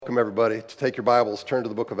Welcome, everybody, to take your Bibles, turn to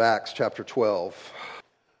the book of Acts, chapter 12.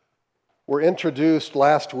 We're introduced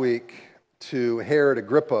last week to Herod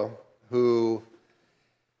Agrippa, who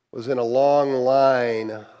was in a long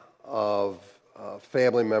line of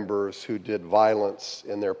family members who did violence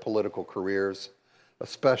in their political careers,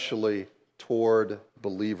 especially toward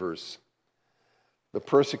believers. The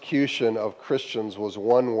persecution of Christians was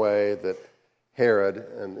one way that Herod,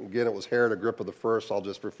 and again it was Herod Agrippa the first, I'll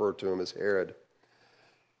just refer to him as Herod,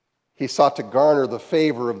 he sought to garner the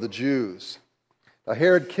favor of the Jews. Now,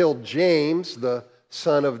 Herod killed James, the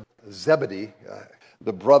son of Zebedee,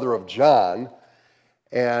 the brother of John,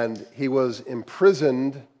 and he was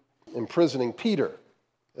imprisoning Peter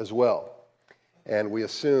as well. And we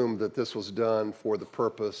assume that this was done for the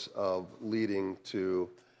purpose of leading to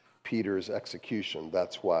Peter's execution.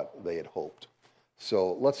 That's what they had hoped.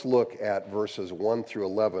 So let's look at verses 1 through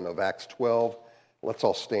 11 of Acts 12. Let's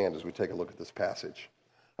all stand as we take a look at this passage.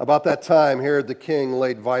 About that time, Herod the king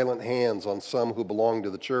laid violent hands on some who belonged to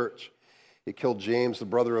the church. He killed James, the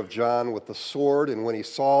brother of John, with the sword, and when he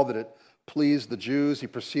saw that it pleased the Jews, he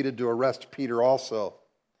proceeded to arrest Peter also.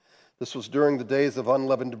 This was during the days of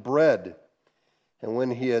unleavened bread. And when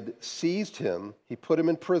he had seized him, he put him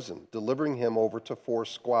in prison, delivering him over to 4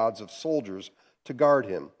 squads of soldiers to guard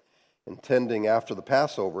him, intending after the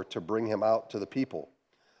Passover to bring him out to the people.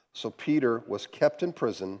 So Peter was kept in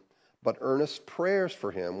prison, but earnest prayers for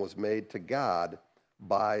him was made to God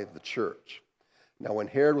by the church. Now when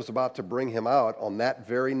Herod was about to bring him out on that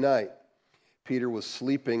very night, Peter was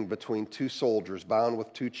sleeping between 2 soldiers bound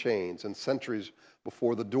with 2 chains, and sentries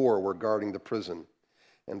before the door were guarding the prison.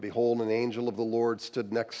 And behold, an angel of the Lord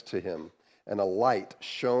stood next to him, and a light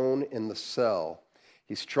shone in the cell.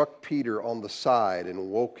 He struck Peter on the side and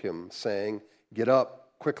woke him, saying, "Get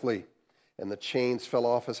up quickly." And the chains fell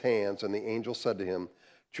off his hands, and the angel said to him,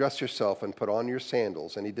 "Dress yourself and put on your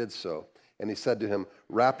sandals." And he did so. And he said to him,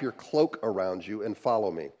 "Wrap your cloak around you and follow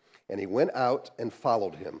me." And he went out and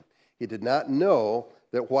followed him. He did not know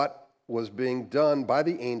that what was being done by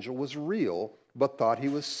the angel was real, but thought he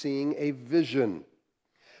was seeing a vision.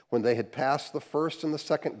 When they had passed the first and the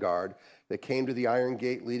second guard, they came to the iron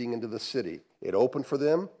gate leading into the city. It opened for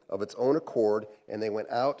them of its own accord, and they went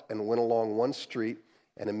out and went along one street,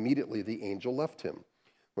 and immediately the angel left him.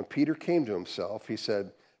 When Peter came to himself, he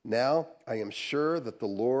said, "Now I am sure that the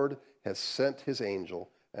Lord has sent his angel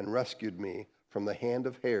and rescued me from the hand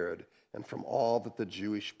of Herod and from all that the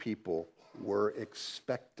Jewish people were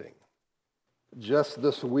expecting." Just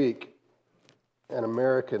this week, an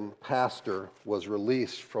American pastor was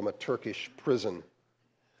released from a Turkish prison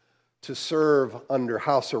to serve under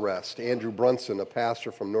house arrest. Andrew Brunson, a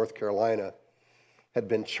pastor from North Carolina, had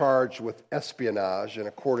been charged with espionage, and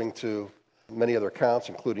according to many other accounts,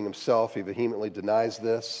 including himself, he vehemently denies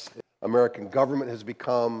this. American government has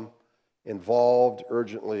become involved,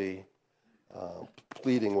 urgently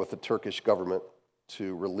pleading with the Turkish government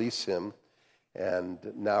to release him,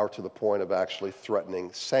 and now to the point of actually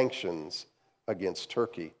threatening sanctions against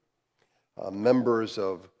Turkey. Members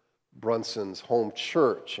of Brunson's home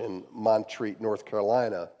church in Montreat, North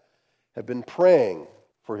Carolina, have been praying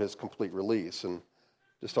for his complete release. And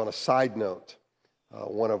just on a side note,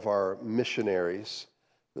 one of our missionaries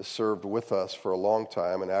that served with us for a long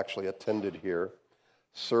time and actually attended here,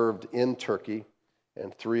 served in Turkey,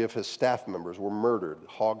 and 3 of his staff members were murdered,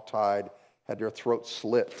 hogtied, had their throats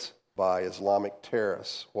slit by Islamic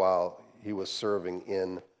terrorists while he was serving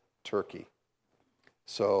in Turkey.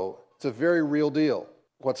 So it's a very real deal.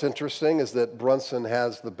 What's interesting is that Brunson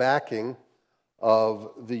has the backing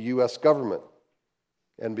of the U.S. government.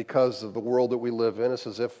 And because of the world that we live in, it's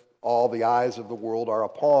as if all the eyes of the world are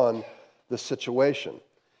upon this situation.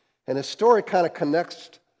 And his story kind of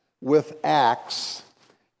connects with Acts,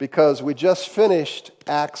 because we just finished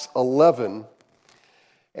Acts 11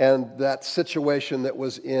 and that situation that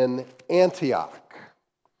was in Antioch,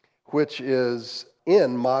 which is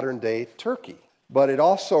in modern-day Turkey. But it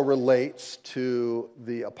also relates to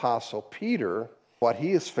the Apostle Peter, what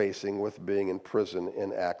he is facing with being in prison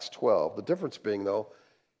in Acts 12. The difference being, though,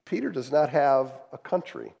 Peter does not have a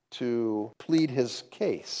country to plead his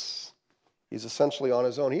case. He's essentially on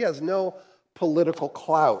his own. He has no political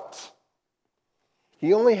clout.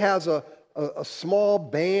 He only has a small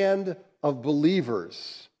band of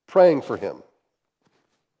believers praying for him.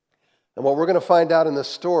 And what we're going to find out in this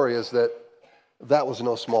story is that that was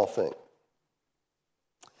no small thing.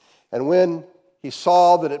 And when he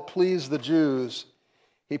saw that it pleased the Jews,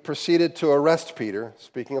 he proceeded to arrest Peter.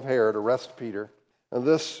 Speaking of Herod, arrest Peter. And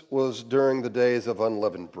this was during the days of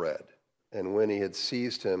unleavened bread. And when he had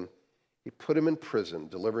seized him, he put him in prison,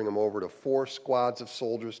 delivering him over to 4 squads of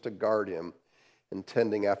soldiers to guard him,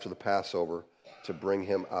 intending after the Passover to bring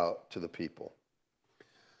him out to the people.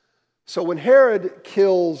 So when Herod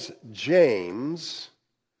kills James,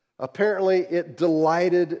 apparently it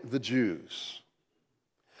delighted the Jews.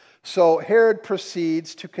 So Herod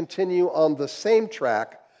proceeds to continue on the same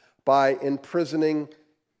track by imprisoning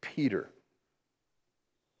Peter.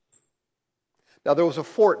 Now there was a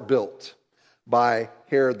fort built by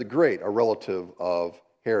Herod the Great, a relative of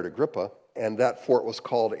Herod Agrippa, and that fort was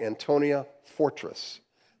called Antonia Fortress.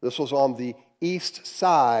 This was on the east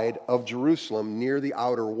side of Jerusalem near the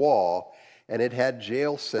outer wall, and it had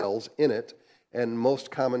jail cells in it, and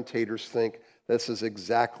most commentators think this is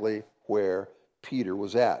exactly where Peter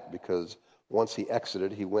was at, because once he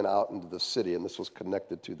exited, he went out into the city, and this was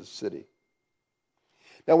connected to the city.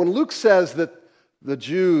 Now, when Luke says that the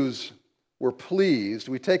Jews were pleased,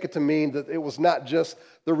 we take it to mean that it was not just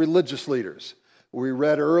the religious leaders. We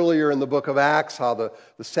read earlier in the book of Acts how the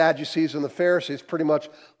Sadducees and the Pharisees pretty much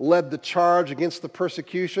led the charge against the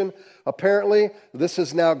persecution. Apparently, this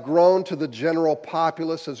has now grown to the general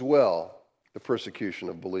populace as well, the persecution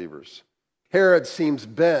of believers. Herod seems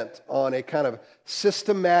bent on a kind of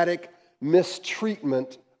systematic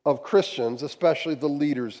mistreatment of Christians, especially the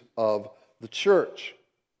leaders of the church.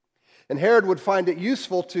 And Herod would find it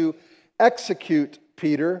useful to execute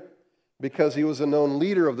Peter because he was a known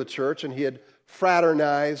leader of the church and he had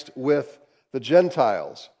fraternized with the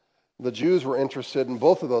Gentiles. The Jews were interested in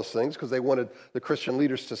both of those things because they wanted the Christian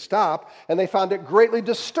leaders to stop, and they found it greatly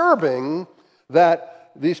disturbing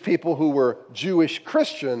that these people who were Jewish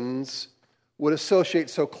Christians would associate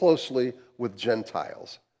so closely with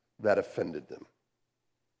Gentiles. That offended them.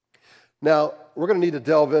 Now, we're going to need to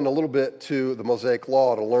delve in a little bit to the Mosaic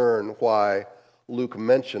Law to learn why Luke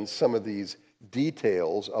mentions some of these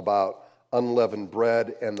details about unleavened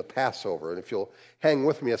bread and the Passover. And if you'll hang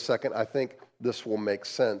with me a second, I think this will make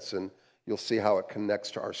sense and you'll see how it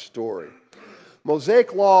connects to our story.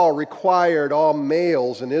 Mosaic law required all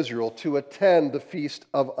males in Israel to attend the Feast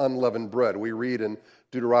of Unleavened Bread. We read in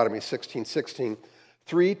Deuteronomy 16:16,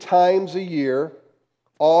 3 times a year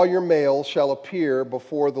all your males shall appear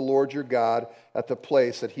before the Lord your God at the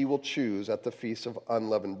place that he will choose at the Feast of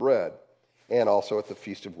Unleavened Bread, and also at the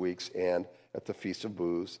Feast of Weeks and at the Feast of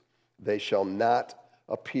Booths. They shall not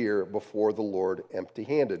appear before the Lord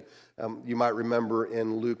empty-handed. You might remember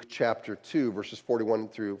in Luke chapter 2, verses 41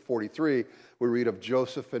 through 43, we read of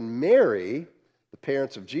Joseph and Mary, the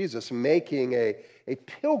parents of Jesus, making a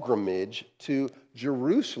pilgrimage to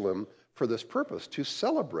Jerusalem for this purpose, to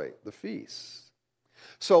celebrate the feasts.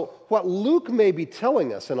 So what Luke may be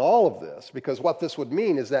telling us in all of this, because what this would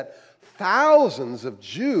mean is that thousands of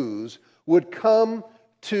Jews would come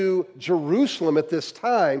to Jerusalem at this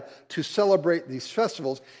time to celebrate these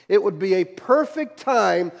festivals. It would be a perfect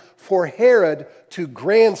time for Herod to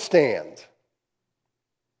grandstand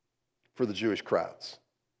for the Jewish crowds.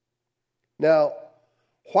 Now,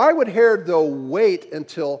 why would Herod, though, wait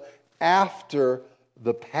until after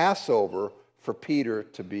the Passover for Peter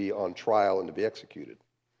to be on trial and to be executed?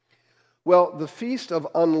 Well, the Feast of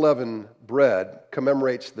Unleavened Bread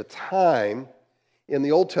commemorates the time in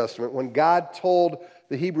the Old Testament when God told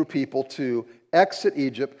the Hebrew people to exit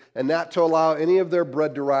Egypt and not to allow any of their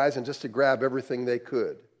bread to rise and just to grab everything they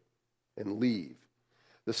could and leave.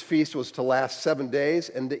 This feast was to last 7 days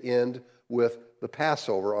and to end with the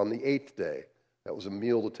Passover on the 8th day. That was a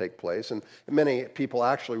meal to take place, and many people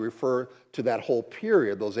actually refer to that whole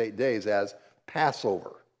period, those 8 days, as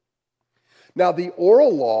Passover. Now, the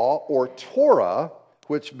oral law, or Torah,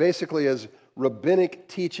 which basically is rabbinic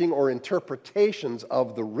teaching or interpretations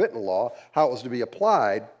of the written law, how it was to be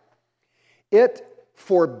applied, it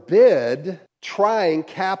forbid trying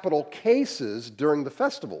capital cases during the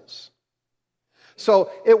festivals.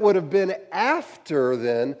 So it would have been after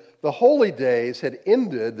then the holy days had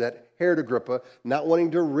ended that Herod Agrippa, not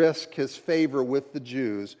wanting to risk his favor with the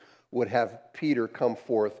Jews, would have Peter come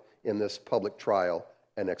forth in this public trial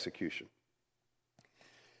and execution.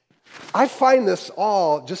 I find this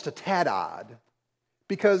all just a tad odd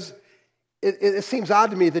because it seems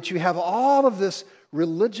odd to me that you have all of this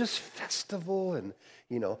religious festival and,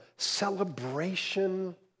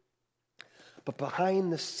 celebration, but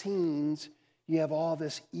behind the scenes you have all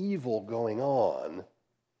this evil going on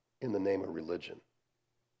in the name of religion.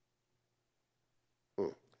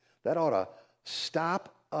 That ought to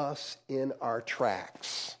stop us in our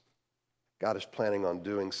tracks. God is planning on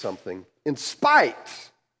doing something in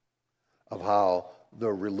spite of how the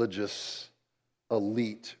religious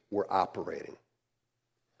elite were operating.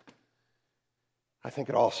 I think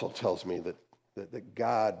it also tells me that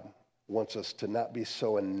God wants us to not be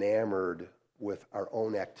so enamored with our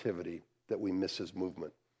own activity that we miss his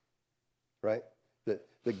movement, right? That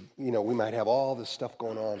we might have all this stuff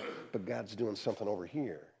going on, but God's doing something over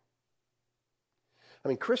here. I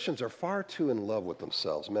mean, Christians are far too in love with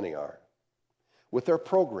themselves, many are, with their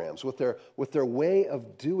programs, with their way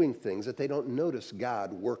of doing things, that they don't notice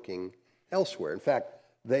God working elsewhere. In fact,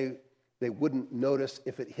 they wouldn't notice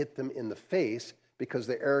if it hit them in the face because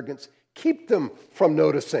their arrogance keep them from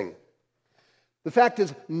noticing. The fact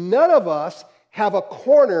is, none of us have a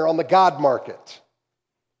corner on the God market,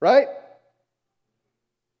 right?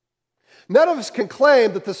 None of us can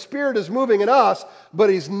claim that the Spirit is moving in us, but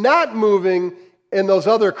He's not moving in those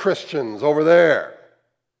other Christians over there.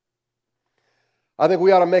 I think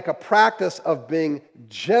we ought to make a practice of being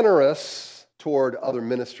generous toward other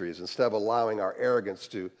ministries instead of allowing our arrogance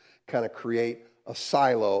to kind of create a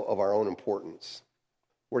silo of our own importance.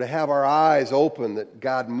 We're to have our eyes open that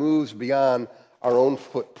God moves beyond our own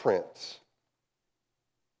footprints.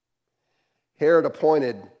 Herod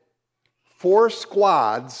appointed 4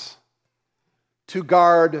 squads to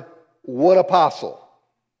guard one apostle.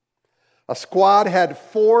 A squad had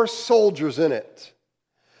 4 soldiers in it.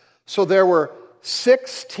 So there were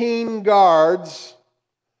 16 guards,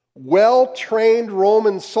 well-trained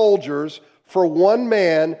Roman soldiers for one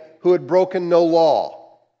man who had broken no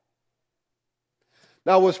law.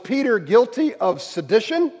 Now, was Peter guilty of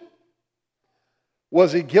sedition?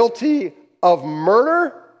 Was he guilty of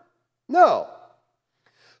murder? No.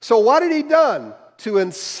 So what had he done to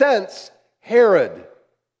incense Herod?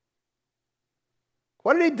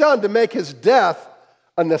 What had he done to make his death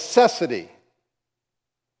a necessity?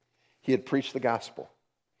 He had preached the gospel.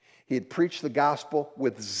 He had preached the gospel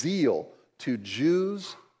with zeal to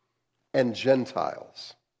Jews and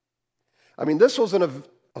Gentiles. I mean, this was an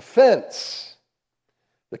offense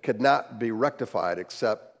that could not be rectified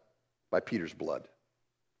except by Peter's blood.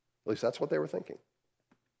 At least that's what they were thinking.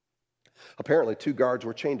 Apparently, 2 guards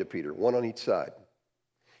were chained to Peter, 1 on each side.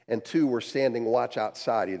 And 2 were standing watch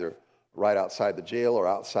outside, either right outside the jail or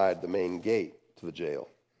outside the main gate to the jail.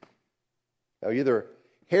 Now, either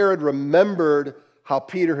Herod remembered how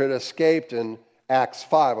Peter had escaped in Acts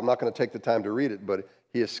 5. I'm not going to take the time to read it, but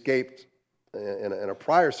he escaped in a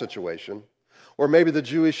prior situation. Or maybe the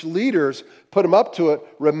Jewish leaders put him up to it,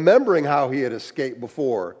 remembering how he had escaped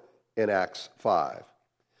before in Acts 5.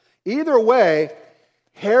 Either way,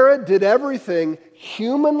 Herod did everything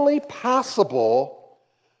humanly possible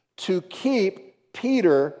to keep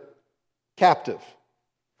Peter captive.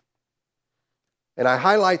 And I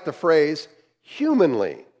highlight the phrase,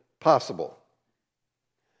 humanly possible.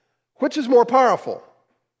 Which is more powerful?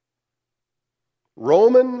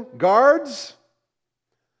 Roman guards?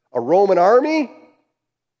 A Roman army?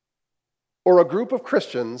 Or a group of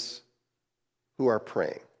Christians who are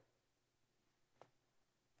praying?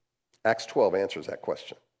 Acts 12 answers that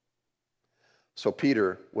question. So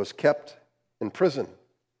Peter was kept in prison,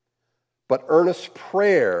 but earnest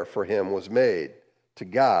prayer for him was made to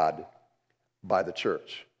God by the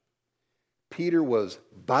church. Peter was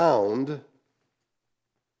bound,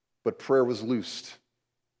 but prayer was loosed.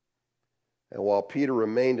 And while Peter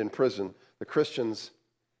remained in prison, the Christians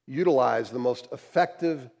utilized the most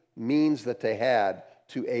effective means that they had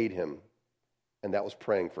to aid him, and that was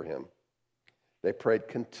praying for him. They prayed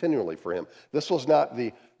continually for him. This was not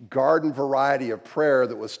the garden variety of prayer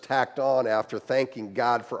that was tacked on after thanking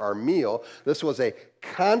God for our meal. This was a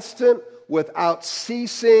constant, without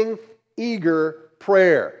ceasing, eager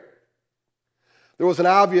prayer. There was an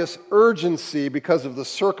obvious urgency because of the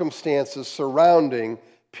circumstances surrounding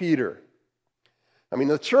Peter. I mean,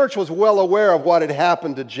 the church was well aware of what had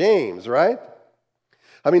happened to James, right?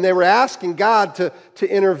 I mean, they were asking God to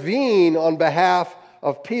intervene on behalf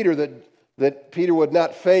of Peter, that Peter would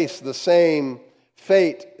not face the same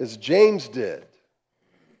fate as James did.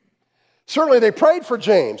 Certainly they prayed for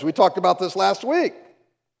James. We talked about this last week.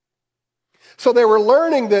 So they were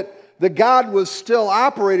learning that God was still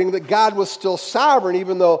operating, that God was still sovereign,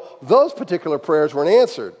 even though those particular prayers weren't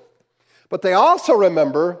answered. But they also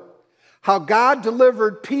remember how God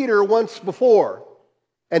delivered Peter once before,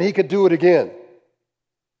 and he could do it again.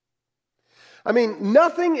 I mean,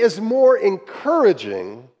 nothing is more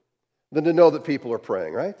encouraging than to know that people are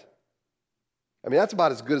praying, right? I mean, that's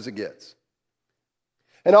about as good as it gets.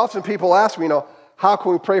 And often people ask me, how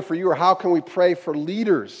can we pray for you, or how can we pray for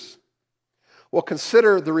leaders? Well,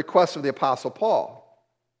 consider the request of the Apostle Paul.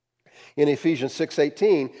 In Ephesians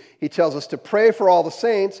 6:18, he tells us to pray for all the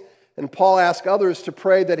saints, and Paul asks others to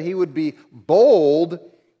pray that he would be bold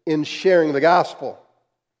in sharing the gospel.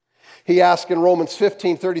 He asked in Romans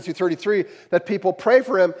 15:30-33 that people pray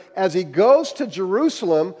for him as he goes to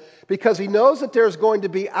Jerusalem, because he knows that there's going to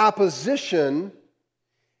be opposition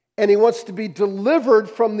And he wants to be delivered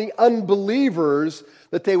from the unbelievers,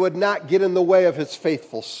 that they would not get in the way of his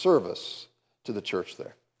faithful service to the church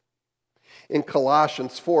there. In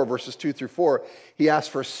Colossians 4, verses 2 through 4, he asks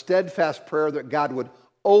for steadfast prayer that God would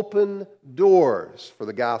open doors for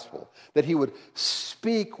the gospel, that he would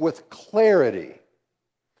speak with clarity.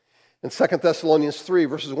 In 2 Thessalonians 3,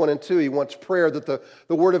 verses 1 and 2, he wants prayer that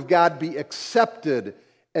the word of God be accepted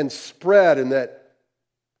and spread, and that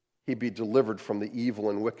he be delivered from the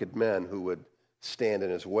evil and wicked men who would stand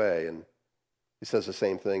in his way. And he says the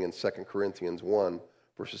same thing in 2 Corinthians 1,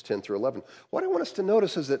 verses 10 through 11. What I want us to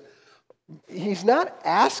notice is that he's not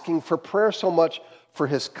asking for prayer so much for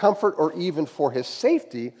his comfort or even for his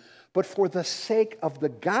safety, but for the sake of the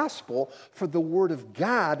gospel, for the word of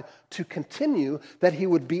God to continue, that he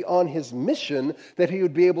would be on his mission, that he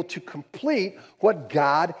would be able to complete what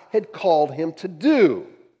God had called him to do.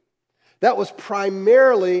 That was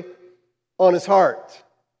primarily on his heart.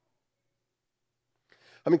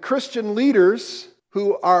 I mean, Christian leaders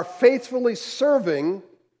who are faithfully serving,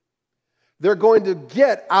 they're going to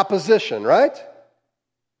get opposition, right?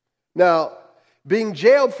 Now, being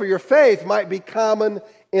jailed for your faith might be common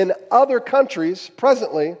in other countries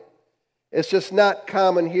presently. It's just not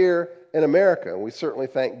common here in America. We certainly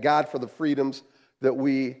thank God for the freedoms that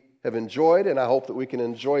we have enjoyed, and I hope that we can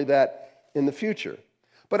enjoy that in the future.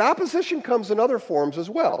 But opposition comes in other forms as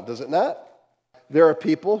well, does it not? There are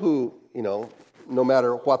people who, no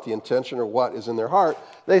matter what the intention or what is in their heart,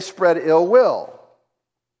 they spread ill will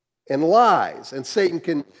and lies. And Satan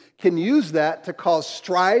can use that to cause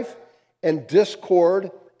strife and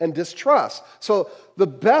discord and distrust. So the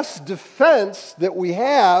best defense that we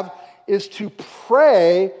have is to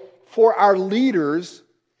pray for our leaders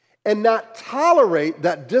and not tolerate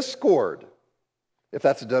that discord if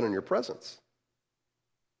that's done in your presence.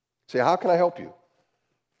 Say, how can I help you?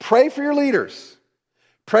 Pray for your leaders.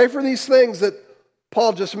 Pray for these things that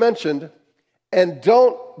Paul just mentioned, and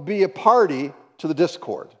don't be a party to the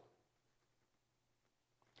discord.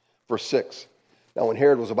 Verse 6. Now when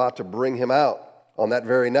Herod was about to bring him out on that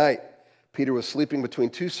very night, Peter was sleeping between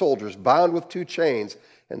two soldiers, bound with two chains,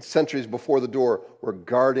 and sentries before the door were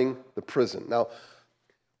guarding the prison. Now,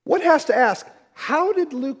 one has to ask, how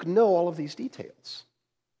did Luke know all of these details?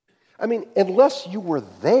 I mean, unless you were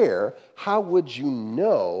there, how would you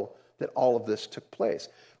know that all of this took place?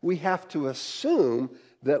 We have to assume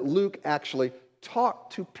that Luke actually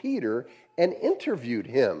talked to Peter and interviewed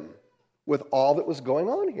him with all that was going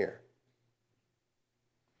on here.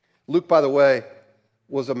 Luke, by the way,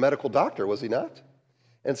 was a medical doctor, was he not?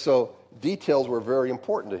 And so details were very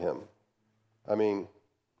important to him. I mean,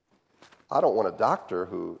 I don't want a doctor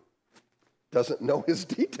who doesn't know his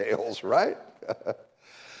details, right?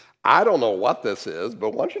 I don't know what this is,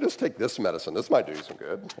 but why don't you just take this medicine? This might do you some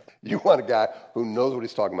good. You want a guy who knows what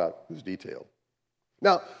he's talking about, who's detailed.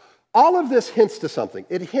 Now, all of this hints to something.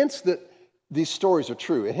 It hints that these stories are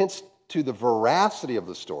true. It hints to the veracity of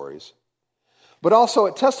the stories. But also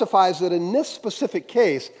it testifies that in this specific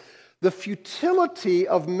case, the futility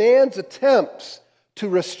of man's attempts to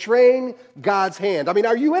restrain God's hand. I mean,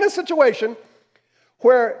 are you in a situation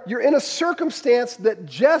where you're in a circumstance that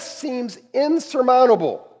just seems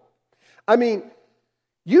insurmountable? I mean,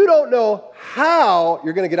 you don't know how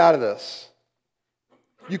you're going to get out of this.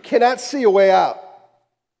 You cannot see a way out.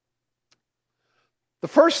 The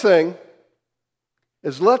first thing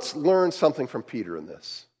is, let's learn something from Peter in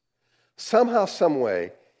this. Somehow, some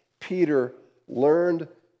way, Peter learned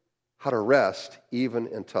how to rest even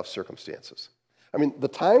in tough circumstances. I mean, the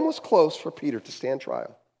time was close for Peter to stand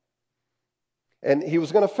trial. And he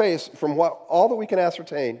was going to face, from all that we can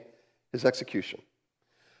ascertain, his execution.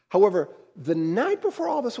 However, the night before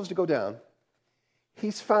all this was to go down,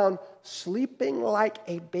 he's found sleeping like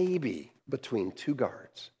a baby between two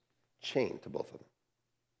guards, chained to both of them.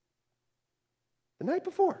 The night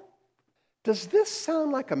before. Does this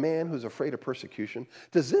sound like a man who's afraid of persecution?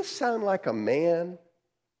 Does this sound like a man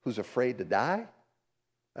who's afraid to die?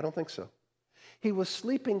 I don't think so. He was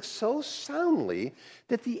sleeping so soundly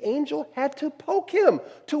that the angel had to poke him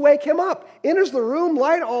to wake him up. Enters the room,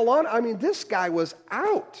 light all on. I mean, this guy was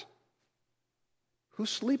out. Who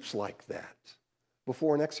sleeps like that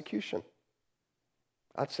before an execution?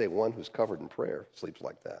 I'd say one who's covered in prayer sleeps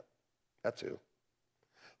like that. That's who.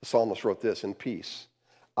 The psalmist wrote this: in peace,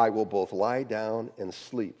 I will both lie down and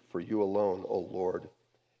sleep, for you alone, O Lord,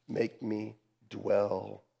 make me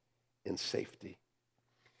dwell in safety.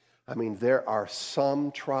 I mean, there are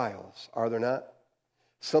some trials, are there not?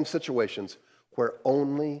 Some situations where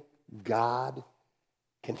only God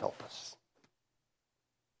can help us.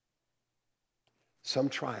 Some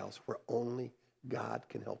trials where only God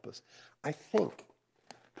can help us. I think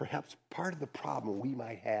perhaps part of the problem we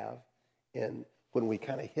might have when we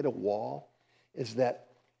kind of hit a wall is that,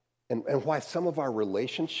 and why some of our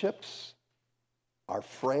relationships are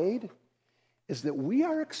frayed, is that we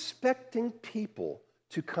are expecting people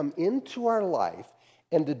to come into our life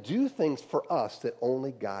and to do things for us that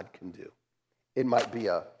only God can do. It might be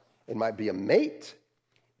a mate,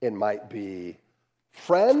 it might be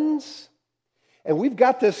friends, and we've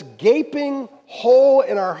got this gaping hole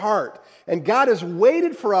in our heart, and God has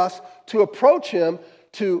waited for us to approach him,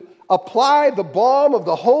 to apply the balm of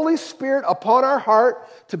the Holy Spirit upon our heart,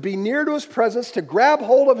 to be near to his presence, to grab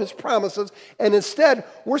hold of his promises, and instead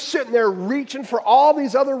we're sitting there reaching for all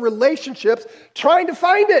these other relationships, trying to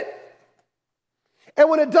find it. And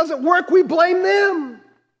when it doesn't work, we blame them.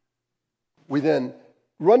 We then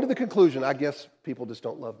run to the conclusion, I guess people just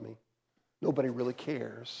don't love me. Nobody really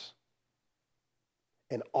cares.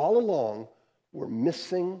 And all along, we're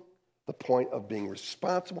missing the point of being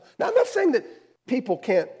responsible. Now, I'm not saying that people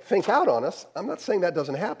can't think out on us. I'm not saying that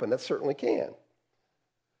doesn't happen. That certainly can.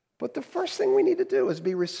 But the first thing we need to do is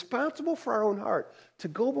be responsible for our own heart, to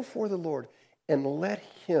go before the Lord and let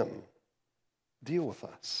him deal with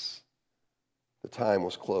us. The time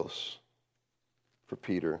was close for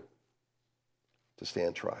Peter to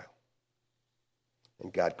stand trial.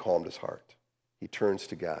 And God calmed his heart. He turns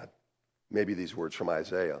to God. Maybe these words from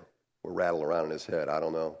Isaiah will rattle around in his head. I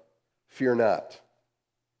don't know. Fear not,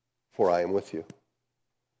 for I am with you.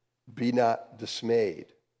 Be not dismayed,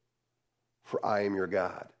 for I am your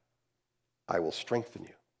God. I will strengthen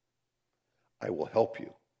you. I will help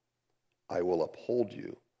you. I will uphold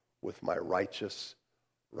you with my righteous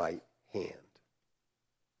right hand.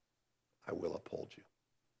 I will uphold you.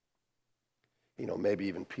 You know, maybe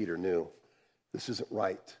even Peter knew this isn't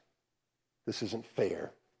right. This isn't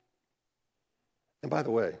fair. And by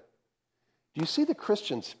the way, do you see the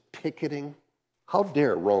Christians picketing? How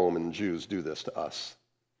dare Rome and Jews do this to us?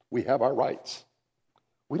 We have our rights.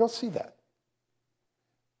 We don't see that.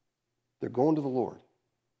 They're going to the Lord.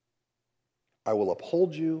 I will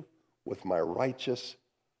uphold you with my righteous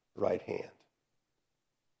right hand.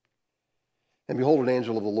 And behold, an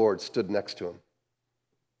angel of the Lord stood next to him,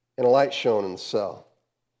 and a light shone in the cell.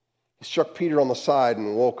 He struck Peter on the side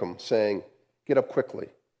and woke him, saying, "Get up quickly."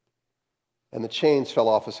 And the chains fell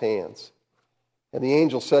off his hands. And the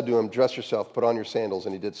angel said to him, "Dress yourself, put on your sandals,"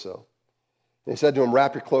 and he did so. And he said to him,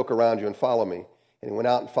 "Wrap your cloak around you and follow me." And he went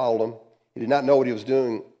out and followed him. He did not know what he was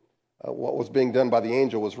doing. What was being done by the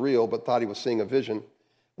angel was real, but thought he was seeing a vision.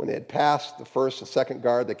 When they had passed the first and second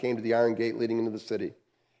guard, they came to the iron gate leading into the city.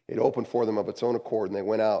 It opened for them of its own accord, and they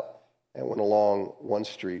went out and went along one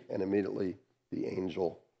street, and immediately the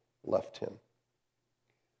angel left him.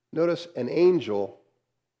 Notice an angel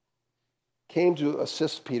came to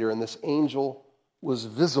assist Peter, and this angel was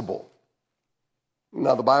visible.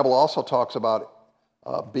 Now, the Bible also talks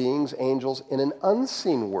about beings, angels, in an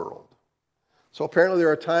unseen world. So apparently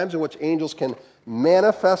there are times in which angels can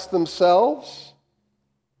manifest themselves.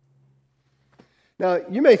 Now,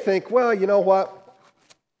 you may think, well, you know what?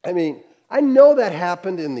 I mean, I know that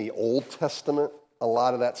happened in the Old Testament, a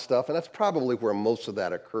lot of that stuff, and that's probably where most of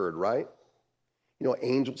that occurred, right? You know,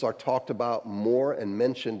 angels are talked about more and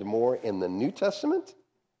mentioned more in the New Testament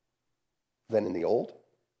than in the Old.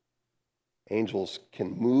 Angels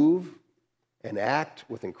can move and act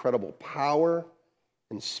with incredible power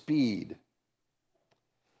and speed.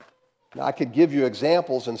 Now, I could give you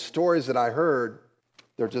examples and stories that I heard.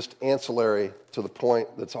 They're just ancillary to the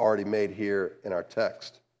point that's already made here in our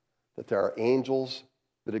text, that there are angels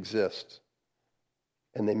that exist,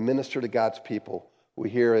 and they minister to God's people. We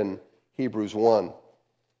hear in Hebrews 1,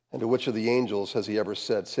 "And to which of the angels has he ever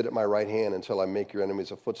said, 'Sit at my right hand until I make your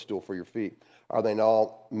enemies a footstool for your feet'? Are they not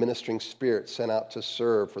all ministering spirits sent out to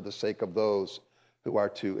serve for the sake of those who are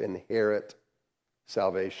to inherit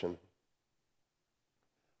salvation?"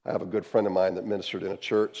 I have a good friend of mine that ministered in a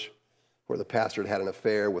church where the pastor had an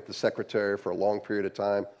affair with the secretary for a long period of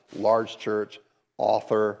time. Large church,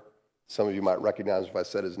 author. Some of you might recognize if I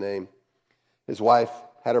said his name. His wife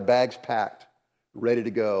had her bags packed, ready to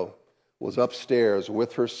go, was upstairs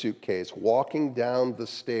with her suitcase, walking down the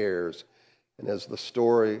stairs, and as the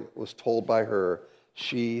story was told by her,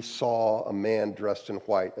 she saw a man dressed in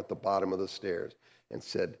white at the bottom of the stairs and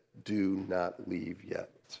said, "Do not leave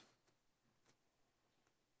yet."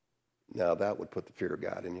 Now that would put the fear of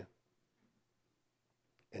God in you.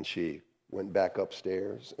 And she went back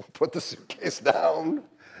upstairs and put the suitcase down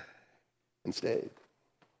and stayed,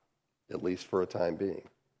 at least for a time being.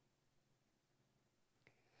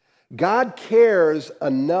 God cares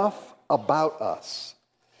enough about us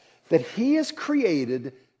that he has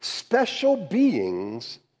created special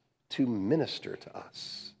beings to minister to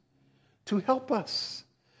us, to help us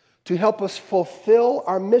fulfill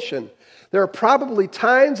our mission. There are probably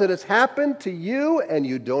times that it's happened to you and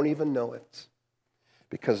you don't even know it,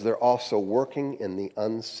 because they're also working in the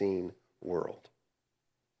unseen world.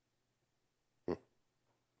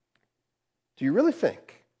 Do you really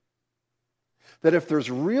think that if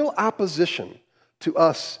there's real opposition to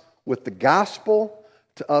us with the gospel,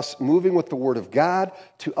 to us moving with the Word of God,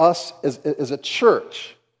 to us as a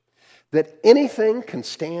church, that anything can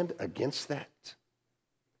stand against that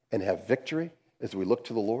and have victory as we look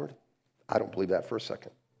to the Lord? I don't believe that for a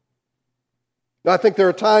second. Now, I think there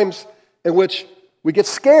are times in which we get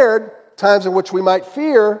scared, times in which we might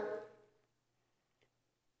fear,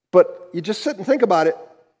 but you just sit and think about it.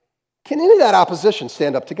 Can any of that opposition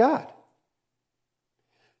stand up to God?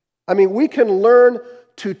 I mean, we can learn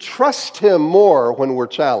to trust Him more when we're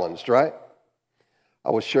challenged, right?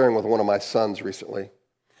 I was sharing with one of my sons recently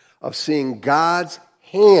of seeing God's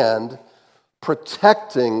hand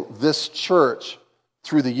protecting this church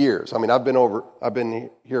through the years. I mean, I've been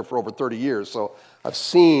here for over 30 years, so I've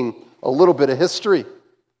seen a little bit of history.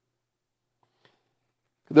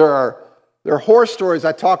 There are horror stories.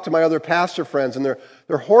 I talk to my other pastor friends, and there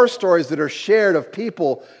are horror stories that are shared of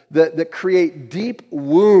people that create deep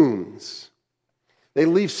wounds. They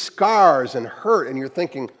leave scars and hurt, and you're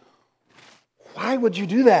thinking, why would you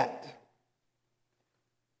do that?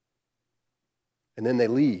 And then they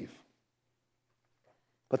leave.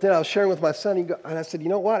 But then I was sharing with my son, and I said, you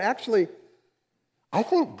know what? Actually, I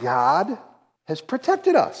think God has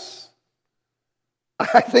protected us.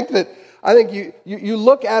 I think you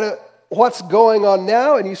look at it, what's going on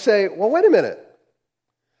now, and you say, well, wait a minute.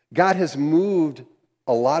 God has moved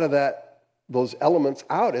a lot of those elements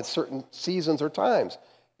out at certain seasons or times.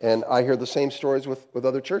 And I hear the same stories with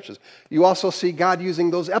other churches. You also see God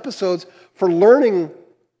using those episodes for learning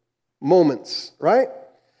moments, right?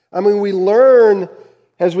 I mean, we learn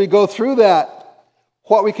as we go through that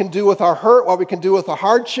what we can do with our hurt, what we can do with the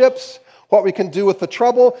hardships, what we can do with the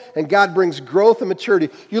trouble, and God brings growth and maturity.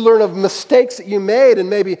 You learn of mistakes that you made and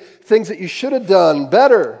maybe things that you should have done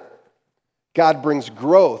better. God brings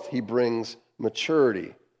growth. He brings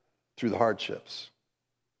maturity through the hardships.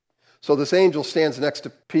 So this angel stands next to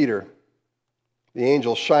Peter, the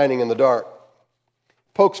angel shining in the dark,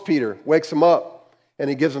 pokes Peter, wakes him up, and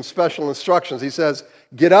he gives him special instructions. He says,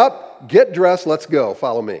 get up, get dressed, let's go,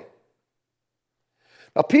 follow me.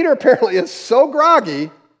 Now Peter apparently is so groggy,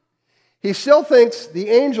 he still thinks the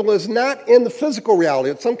angel is not in the physical reality.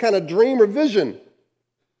 It's some kind of dream or vision.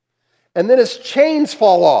 And then his chains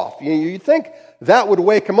fall off. You'd think that would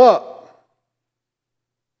wake him up.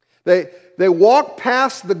 They walk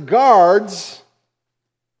past the guards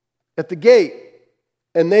at the gate,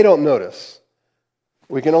 and they don't notice.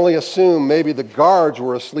 We can only assume maybe the guards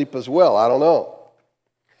were asleep as well. I don't know.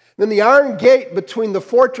 Then the iron gate between the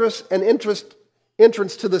fortress and entrance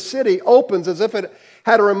to the city opens as if it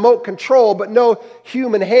had a remote control, but no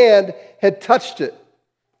human hand had touched it.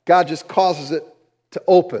 God just causes it to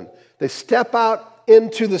open. They step out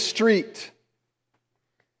into the street,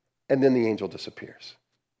 and then the angel disappears.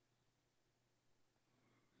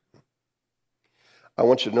 I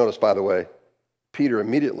want you to notice, by the way, Peter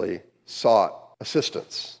immediately sought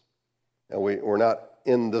assistance. Now, we're not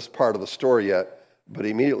in this part of the story yet, but he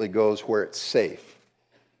immediately goes where it's safe.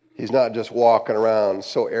 He's not just walking around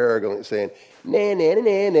so arrogantly saying, nah,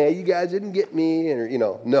 you guys didn't get me.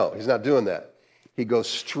 No, he's not doing that. He goes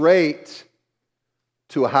straight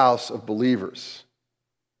to a house of believers.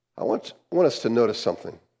 I want us to notice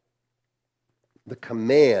something. The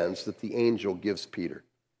commands that the angel gives Peter.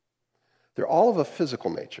 They're all of a physical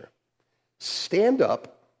nature. Stand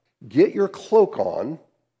up, get your cloak on,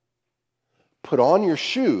 put on your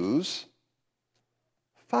shoes,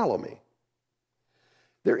 follow me.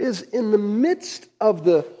 There is, in the midst of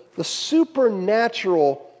the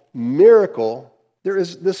supernatural miracle, there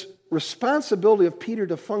is this responsibility of Peter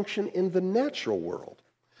to function in the natural world,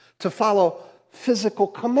 to follow physical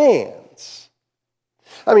commands.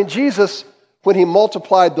 I mean, Jesus, when he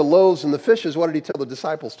multiplied the loaves and the fishes, what did he tell the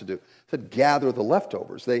disciples to do? He said, gather the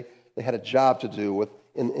leftovers. They had a job to do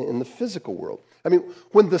in the physical world. I mean,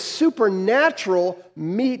 when the supernatural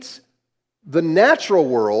meets the natural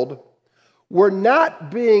world, we're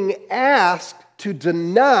not being asked to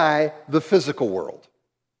deny the physical world.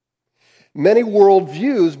 Many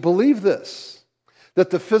worldviews believe this, that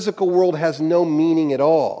the physical world has no meaning at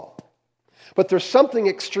all. But there's something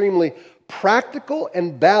extremely practical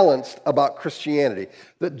and balanced about Christianity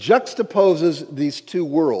that juxtaposes these two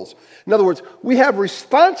worlds. In other words, we have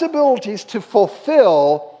responsibilities to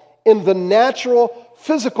fulfill in the natural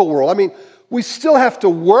physical world. I mean, We still have to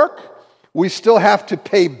work. We still have to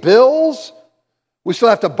pay bills. We still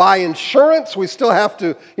have to buy insurance. We still have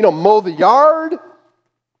to, mow the yard.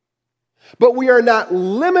 But we are not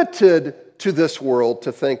limited to this world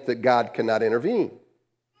to think that God cannot intervene.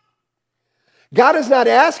 God is not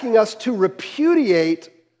asking us to repudiate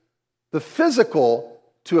the physical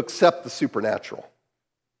to accept the supernatural.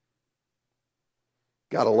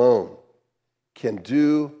 God alone can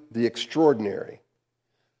do the extraordinary,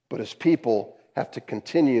 but his people have to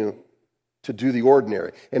continue to do the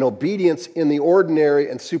ordinary. And obedience in the ordinary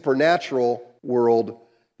and supernatural world,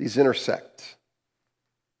 these intersect.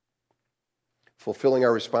 Fulfilling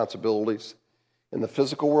our responsibilities in the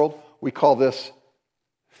physical world, we call this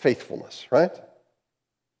faithfulness, right?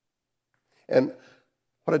 And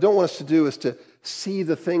what I don't want us to do is to see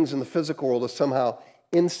the things in the physical world as somehow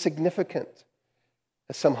insignificant,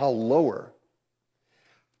 as somehow lower.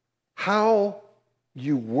 How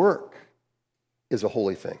you work is a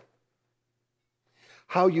holy thing.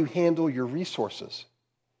 How you handle your resources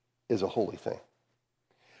is a holy thing.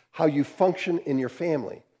 How you function in your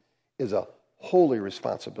family is a holy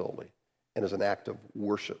responsibility and is an act of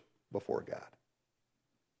worship before God.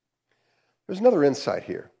 There's another insight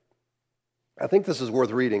here. I think this is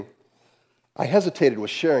worth reading. I hesitated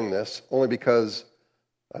with sharing this only because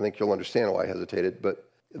I think you'll understand why I hesitated, but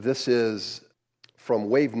this is from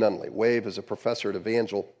Wave Nunley. Wave is a professor at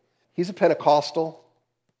Evangel. He's a Pentecostal.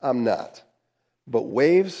 I'm not. But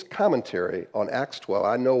Wave's commentary on Acts 12,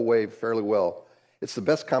 I know Wave fairly well. It's the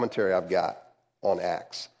best commentary I've got on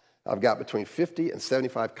Acts. I've got between 50 and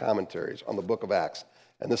 75 commentaries on the book of Acts,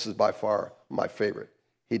 and this is by far my favorite.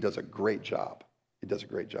 He does a great job. He does a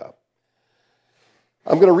great job.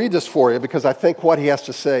 I'm going to read this for you because I think what he has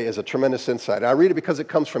to say is a tremendous insight. I read it because it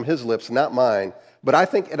comes from his lips, not mine, but I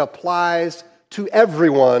think it applies to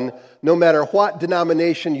everyone, no matter what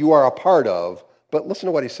denomination you are a part of. But listen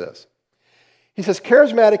to what he says. He says,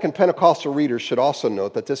 charismatic and Pentecostal readers should also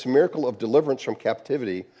note that this miracle of deliverance from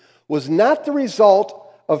captivity was not the result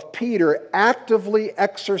of Peter actively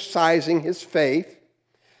exercising his faith,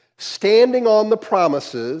 standing on the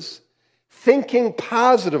promises, thinking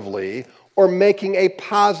positively, or making a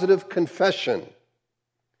positive confession.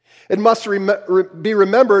 It must be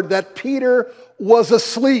remembered that Peter was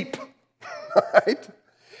asleep, right?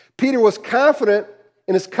 Peter was confident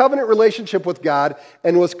in his covenant relationship with God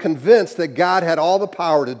and was convinced that God had all the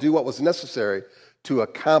power to do what was necessary to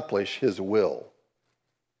accomplish his will,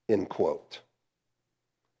 end quote.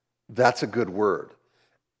 That's a good word.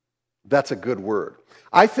 That's a good word.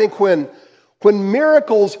 I think when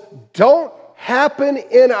miracles don't happen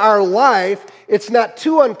in our life, it's not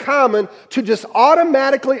too uncommon to just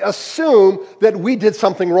automatically assume that we did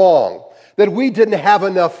something wrong, that we didn't have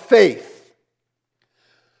enough faith.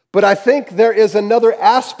 But I think there is another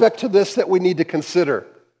aspect to this that we need to consider,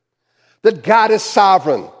 that God is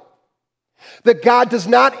sovereign, that God does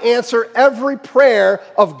not answer every prayer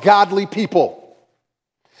of godly people.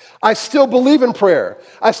 I still believe in prayer.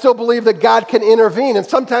 I still believe that God can intervene, and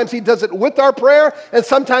sometimes he does it with our prayer, and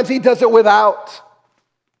sometimes he does it without.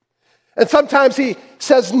 And sometimes he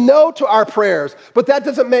says no to our prayers, but that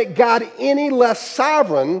doesn't make God any less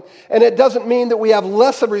sovereign, and it doesn't mean that we have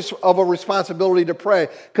less of a responsibility to pray,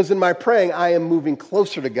 because in my praying, I am moving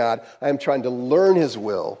closer to God. I am trying to learn his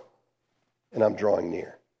will, and I'm drawing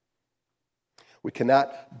near. We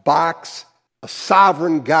cannot box a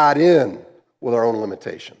sovereign God in with our own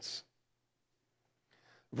limitations.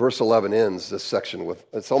 Verse 11 ends this section with,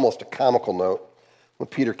 it's almost a comical note. When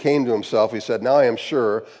Peter came to himself, he said, "Now I am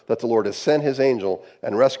sure that the Lord has sent his angel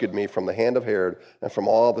and rescued me from the hand of Herod and from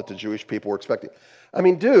all that the Jewish people were expecting." I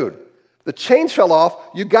mean, dude, the chains fell off,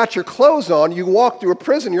 you got your clothes on, you walked through a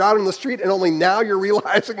prison, you're out in the street, and only now you're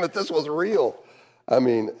realizing that this was real. I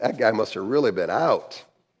mean, that guy must have really been out.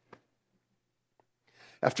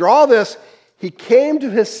 After all this, he came to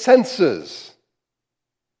his senses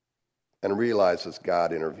and realizes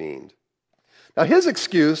God intervened. Now, his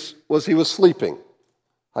excuse was he was sleeping.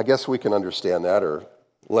 I guess we can understand that or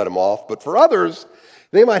let him off. But for others,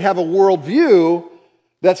 they might have a worldview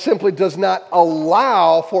that simply does not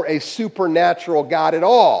allow for a supernatural God at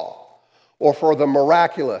all, or for the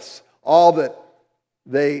miraculous. All that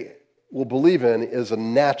they will believe in is a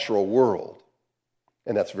natural world,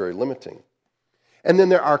 and that's very limiting. And then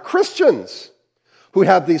there are Christians who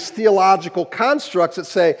have these theological constructs that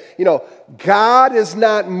say, God is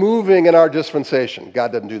not moving in our dispensation.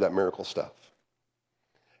 God doesn't do that miracle stuff.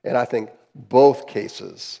 And I think both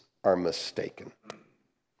cases are mistaken.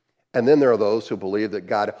 And then there are those who believe that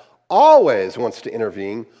God always wants to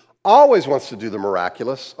intervene, always wants to do the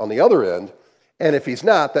miraculous on the other end, and if he's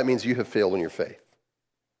not, that means you have failed in your faith.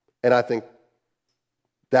 And I think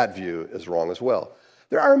That view is wrong as well.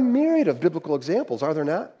 There are a myriad of biblical examples, are there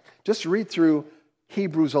not? Just read through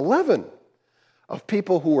Hebrews 11 of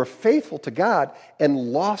people who were faithful to God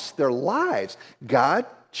and lost their lives. God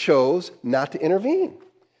chose not to intervene.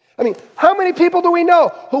 I mean, how many people do we know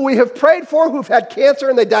who we have prayed for who've had cancer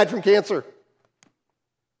and they died from cancer?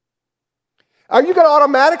 Are you going to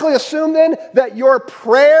automatically assume then that your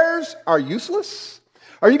prayers are useless?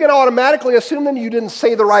 Are you going to automatically assume then you didn't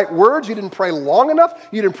say the right words, you didn't pray long enough,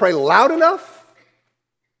 you didn't pray loud enough?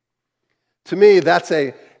 To me, that's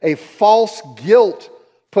a false guilt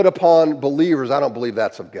put upon believers. I don't believe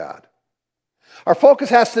that's of God. Our focus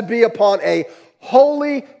has to be upon a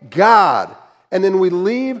holy God, and then we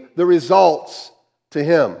leave the results to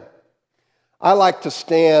Him. I like to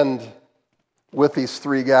stand with these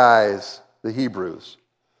three guys, the Hebrews,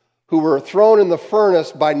 who were thrown in the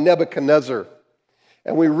furnace by Nebuchadnezzar.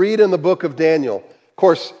 And we read in the book of Daniel. Of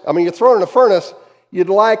course, I mean, you're thrown in a furnace, you'd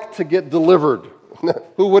like to get delivered.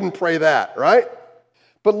 Who wouldn't pray that, right?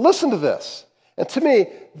 But listen to this. And to me,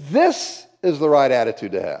 this is the right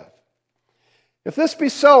attitude to have. If this be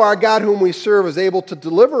so, our God whom we serve is able to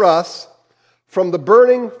deliver us from the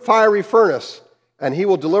burning fiery furnace, and He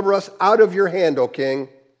will deliver us out of your hand, O king.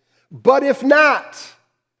 But if not,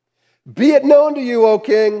 be it known to you, O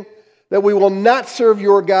king, that we will not serve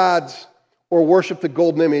your gods or worship the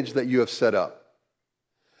golden image that you have set up.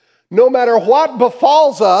 No matter what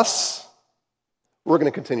befalls us, we're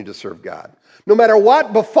going to continue to serve God. No matter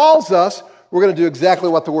what befalls us, we're going to do exactly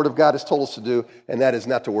what the Word of God has told us to do, and that is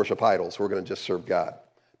not to worship idols. We're going to just serve God.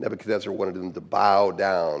 Nebuchadnezzar wanted them to bow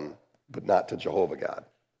down, but not to Jehovah God.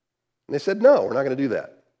 And they said, no, we're not going to do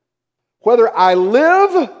that. Whether I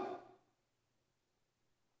live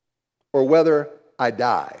or whether I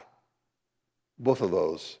die, both of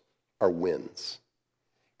those are wins.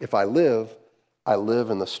 If I live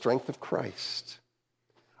in the strength of Christ.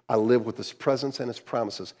 I live with His presence and His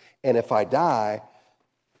promises. And if I die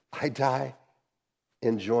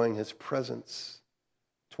enjoying His presence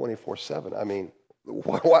 24/7. I mean,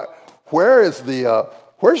 where's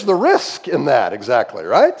the risk in that exactly,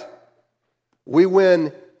 right? We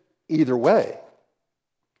win either way.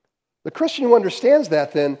 The Christian who understands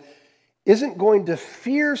that then isn't going to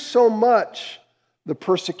fear so much the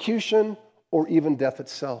persecution or even death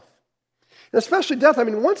itself. And especially death, I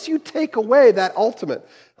mean, once you take away that ultimate,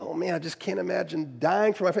 oh man, I just can't imagine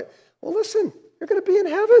dying for my faith. Well, listen, you're going to be in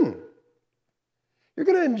heaven. You're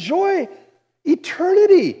going to enjoy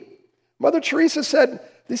eternity. Mother Teresa said,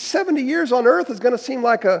 these 70 years on earth is going to seem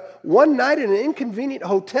like a one night in an inconvenient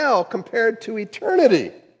hotel compared to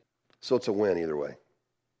eternity. So it's a win either way.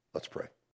 Let's pray.